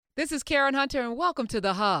This is Karen Hunter, and welcome to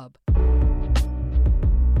The Hub.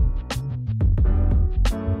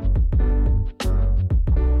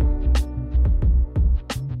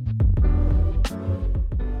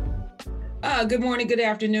 Good morning, good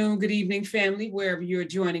afternoon, good evening, family, wherever you're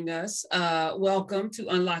joining us. Welcome to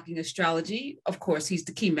Unlocking Astrology. Of course, he's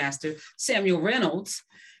the key master, Samuel Reynolds,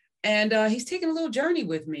 and he's taking a little journey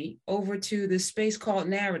with me over to this space called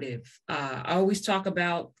narrative. I always talk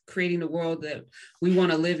about creating the world that we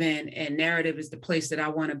want to live in, and narrative is the place that I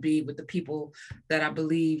want to be with the people that I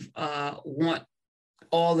believe want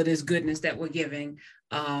all of this goodness that we're giving.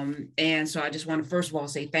 And so I just want to first of all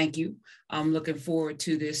say thank you. I'm looking forward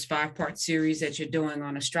to this 5-part series that you're doing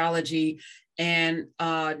on astrology. And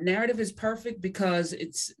narrative is perfect because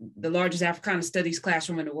it's the largest Africana studies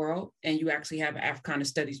classroom in the world, and you actually have an Africana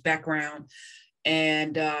studies background.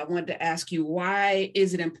 And I wanted to ask you, why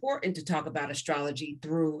is it important to talk about astrology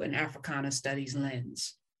through an Africana studies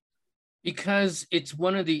lens? Because it's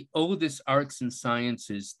one of the oldest arts and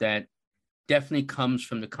sciences that definitely comes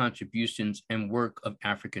from the contributions and work of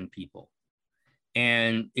African people.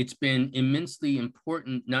 And it's been immensely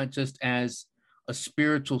important, not just as a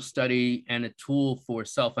spiritual study and a tool for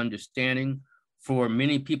self-understanding for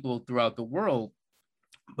many people throughout the world,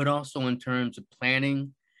 but also in terms of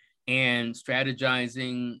planning and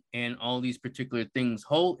strategizing and all these particular things.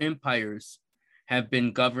 Whole empires have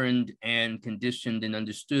been governed and conditioned and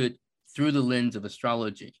understood through the lens of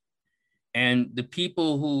astrology. And the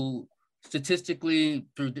people who statistically,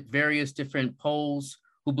 through various different polls,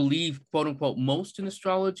 who believe, quote unquote, most in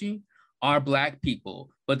astrology are Black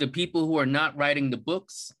people. But the people who are not writing the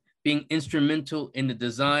books, being instrumental in the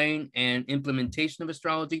design and implementation of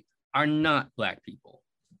astrology, are not Black people.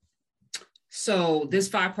 So this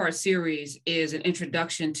 5-part series is an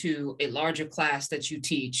introduction to a larger class that you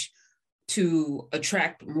teach to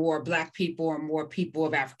attract more Black people or more people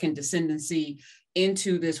of African descendancy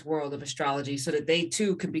into this world of astrology so that they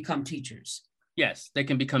too can become teachers. Yes, they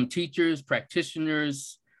can become teachers,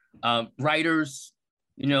 practitioners, writers.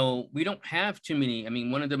 You know, we don't have too many. I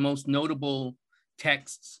mean, one of the most notable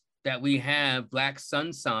texts that we have, Black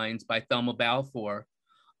Sun Signs by Thelma Balfour,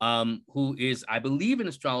 who is, I believe, an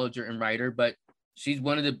astrologer and writer, but she's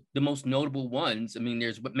one of the most notable ones. I mean,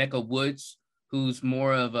 there's Mecca Woods, who's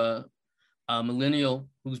more of a millennial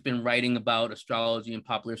who's been writing about astrology and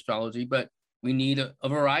popular astrology, but we need a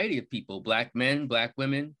variety of people, Black men, Black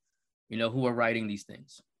women, you know, who are writing these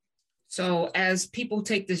things. So as people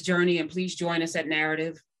take this journey, and please join us at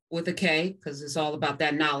Narrative with a K, because it's all about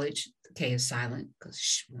that knowledge. The K is silent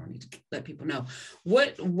because we don't need to let people know.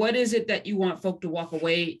 What is it that you want folk to walk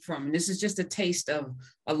away from? And this is just a taste of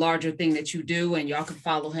a larger thing that you do, and y'all can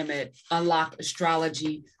follow him at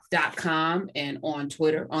unlockastrology.com and on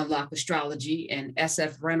Twitter, Unlock Astrology, and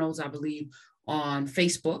SF Reynolds, I believe, on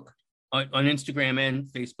Facebook. On Instagram and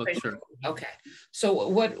Facebook, sure. Okay. So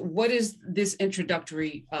what is this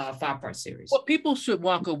introductory 5-part series? What people should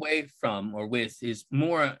walk away from or with is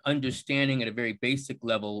more understanding at a very basic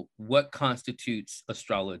level what constitutes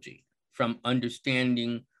astrology, from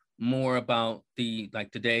understanding more about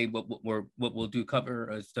like today, what we'll do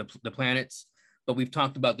cover is the planets, but we've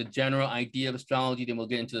talked about the general idea of astrology, then we'll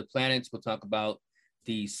get into the planets, we'll talk about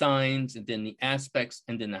the signs, and then the aspects,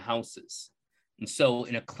 and then the houses. And so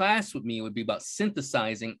in a class with me, it would be about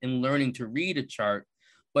synthesizing and learning to read a chart,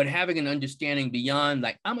 but having an understanding beyond,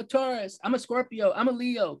 like, I'm a Taurus, I'm a Scorpio, I'm a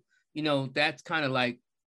Leo. You know, that's kind of like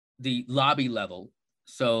the lobby level.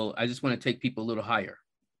 So I just want to take people a little higher.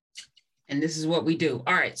 And this is what we do.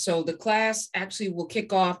 All right. So the class actually will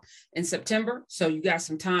kick off in September. So you got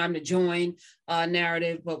some time to join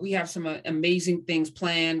Narrative, but we have some amazing things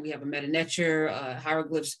planned. We have a Meta-Nature,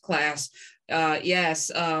 hieroglyphs class.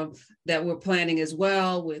 That we're planning as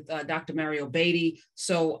well with Dr. Mario Beatty.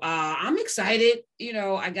 So I'm excited. You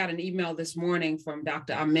know, I got an email this morning from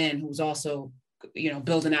Dr. Amen, who's also, you know,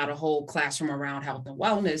 building out a whole classroom around health and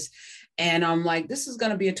wellness. And I'm like, this is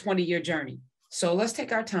going to be a 20-year journey. So let's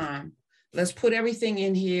take our time. Let's put everything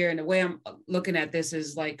in here. And the way I'm looking at this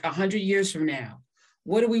is like 100 years from now,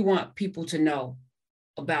 what do we want people to know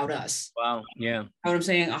about us? Wow. Yeah. You know what I'm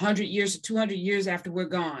saying? 100 years to 200 years after we're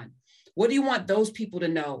gone. What do you want those people to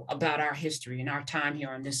know about our history and our time here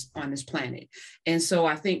on this planet? And so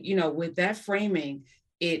I think, you know, with that framing,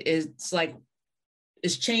 it's like,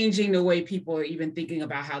 it's changing the way people are even thinking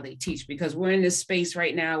about how they teach, because we're in this space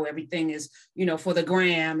right now where everything is, you know, for the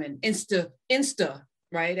gram and Insta,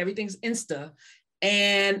 right? Everything's Insta.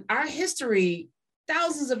 And our history,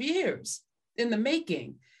 thousands of years in the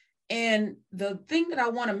making. And the thing that I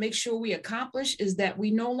want to make sure we accomplish is that we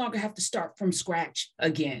no longer have to start from scratch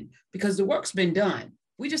again, because the work's been done.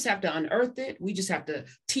 We just have to unearth it. We just have to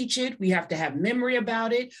teach it. We have to have memory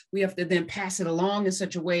about it. We have to then pass it along in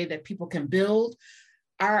such a way that people can build.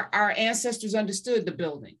 Our ancestors understood the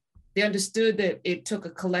building. They understood that it took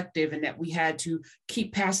a collective and that we had to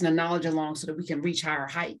keep passing the knowledge along so that we can reach higher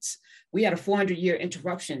heights. We had a 400-year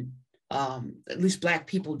interruption, at least Black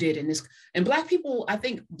people did in this. And Black people, I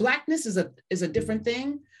think Blackness is a different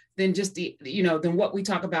thing than just than what we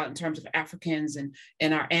talk about in terms of Africans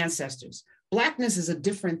and our ancestors. Blackness is a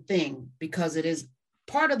different thing because it is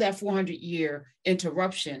part of that 400-year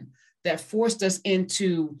interruption that forced us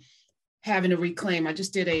into having to reclaim. I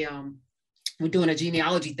just did we're doing a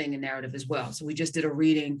genealogy thing in narrative as well. So we just did a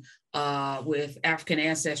reading with African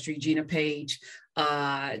Ancestry, Gina Page.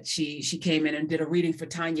 She came in and did a reading for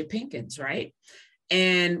Tanya Pinkins, right?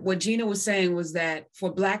 And what Gina was saying was that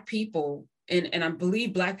for Black people, and I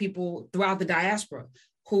believe Black people throughout the diaspora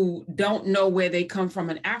who don't know where they come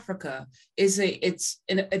from in Africa, it's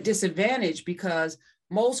a disadvantage because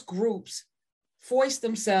most groups foist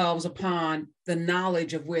themselves upon the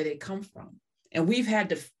knowledge of where they come from. And we've had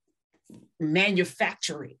to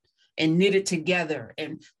manufacture it and knit it together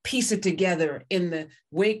and piece it together in the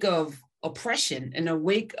wake of oppression, in the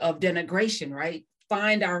wake of denigration, right?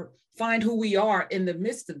 Find who we are in the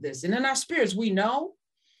midst of this. And in our spirits, we know,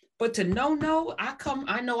 but to know,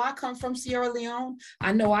 I know I come from Sierra Leone.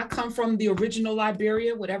 I know I come from the original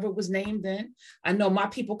Liberia, whatever it was named then. I know my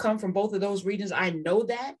people come from both of those regions. I know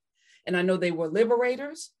that. And I know they were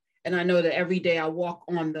liberators. And I know that every day I walk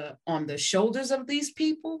on the shoulders of these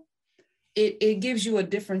people. It gives you a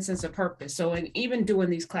different sense of purpose. So in even doing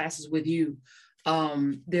these classes with you,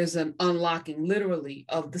 there's an unlocking literally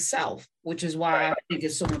of the self, which is why I think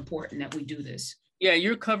it's so important that we do this. Yeah,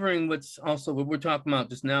 you're covering what we're talking about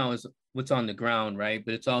just now is what's on the ground, right?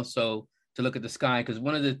 But it's also to look at the sky, because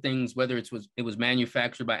one of the things, whether it was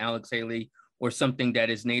manufactured by Alex Haley or something that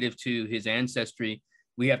is native to his ancestry,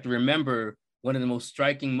 we have to remember one of the most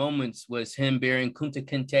striking moments was him bearing Kunta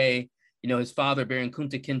Kinte, his father bearing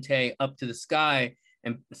Kunta Kinte up to the sky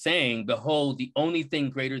and saying, "Behold, the only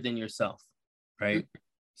thing greater than yourself," right? Mm-hmm.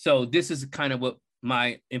 So this is kind of what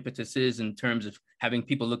my impetus is in terms of having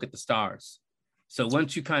people look at the stars. So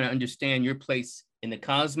once you kind of understand your place in the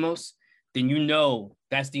cosmos, then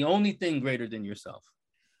that's the only thing greater than yourself.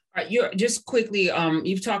 All right, you're just quickly,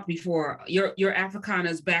 you've talked before, your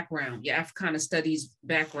Africana's background, your Africana studies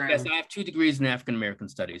background. Yes, I have 2 degrees in African American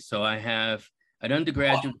studies. So I have an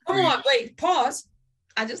undergraduate. Come on, wait, pause.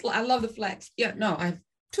 I love the flex. Yeah, no, I have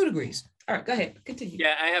 2 degrees. All right, go ahead, continue.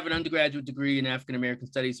 Yeah, I have an undergraduate degree in African American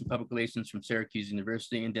studies and public relations from Syracuse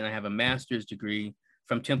University. And then I have a master's degree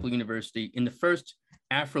from Temple University in the first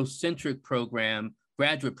Afrocentric program,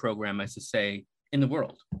 graduate program, I should say, in the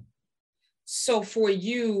world. So for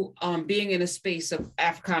you, being in a space of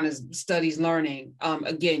Africana studies learning,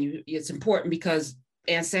 again, it's important because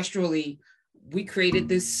ancestrally, we created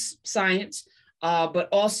this science, but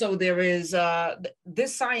also there is,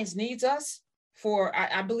 this science needs us for,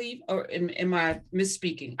 I believe, or am I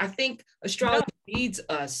misspeaking? I think astrology needs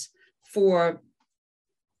us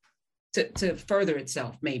to further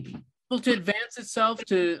itself, maybe. Well, to advance itself,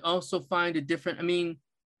 to also find a different,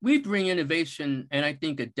 we bring innovation and I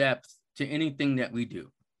think a depth to anything that we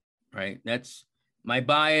do, right? That's my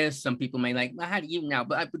bias. Some people may like, well, how do you know?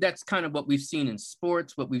 But that's kind of what we've seen in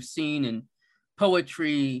sports, what we've seen in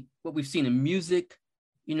poetry, what we've seen in music.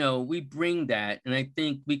 We bring that. And I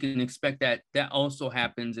think we can expect that also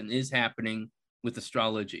happens and is happening with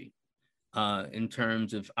astrology in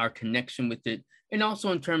terms of our connection with it. And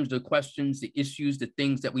also in terms of the questions, the issues, the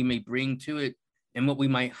things that we may bring to it and what we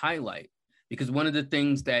might highlight. Because one of the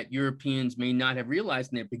things that Europeans may not have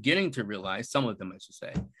realized, and they're beginning to realize, some of them I should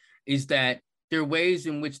say, is that there are ways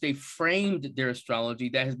in which they framed their astrology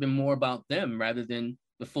that has been more about them rather than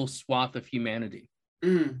the full swath of humanity.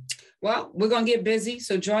 Well, we're going to get busy.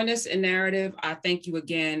 So join us in narrative. I thank you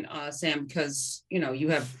again, Sam, because, you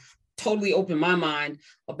have totally opened my mind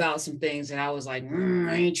about some things. And I was like,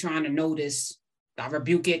 I ain't trying to know this. I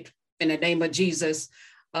rebuke it in the name of Jesus.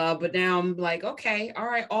 But now I'm like, okay, all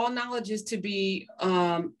right, all knowledge is to be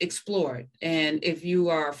explored. And if you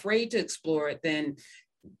are afraid to explore it, then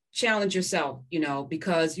challenge yourself,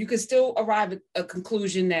 because you can still arrive at a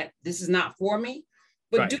conclusion that this is not for me,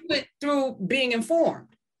 but do it through being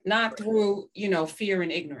informed, not through, fear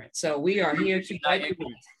and ignorance. So we are here to wipe it.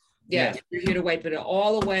 Yeah, we're here to wipe it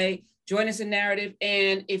all away. Join us in narrative.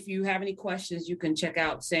 And if you have any questions, you can check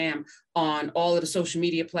out Sam on all of the social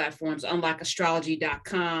media platforms,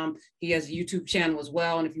 unlockastrology.com. He has a YouTube channel as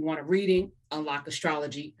well. And if you want a reading,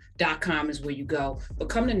 unlockastrology.com is where you go. But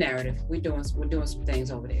come to narrative. We're doing some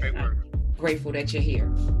things over there. I'm grateful that you're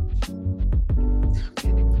here.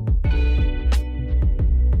 Okay.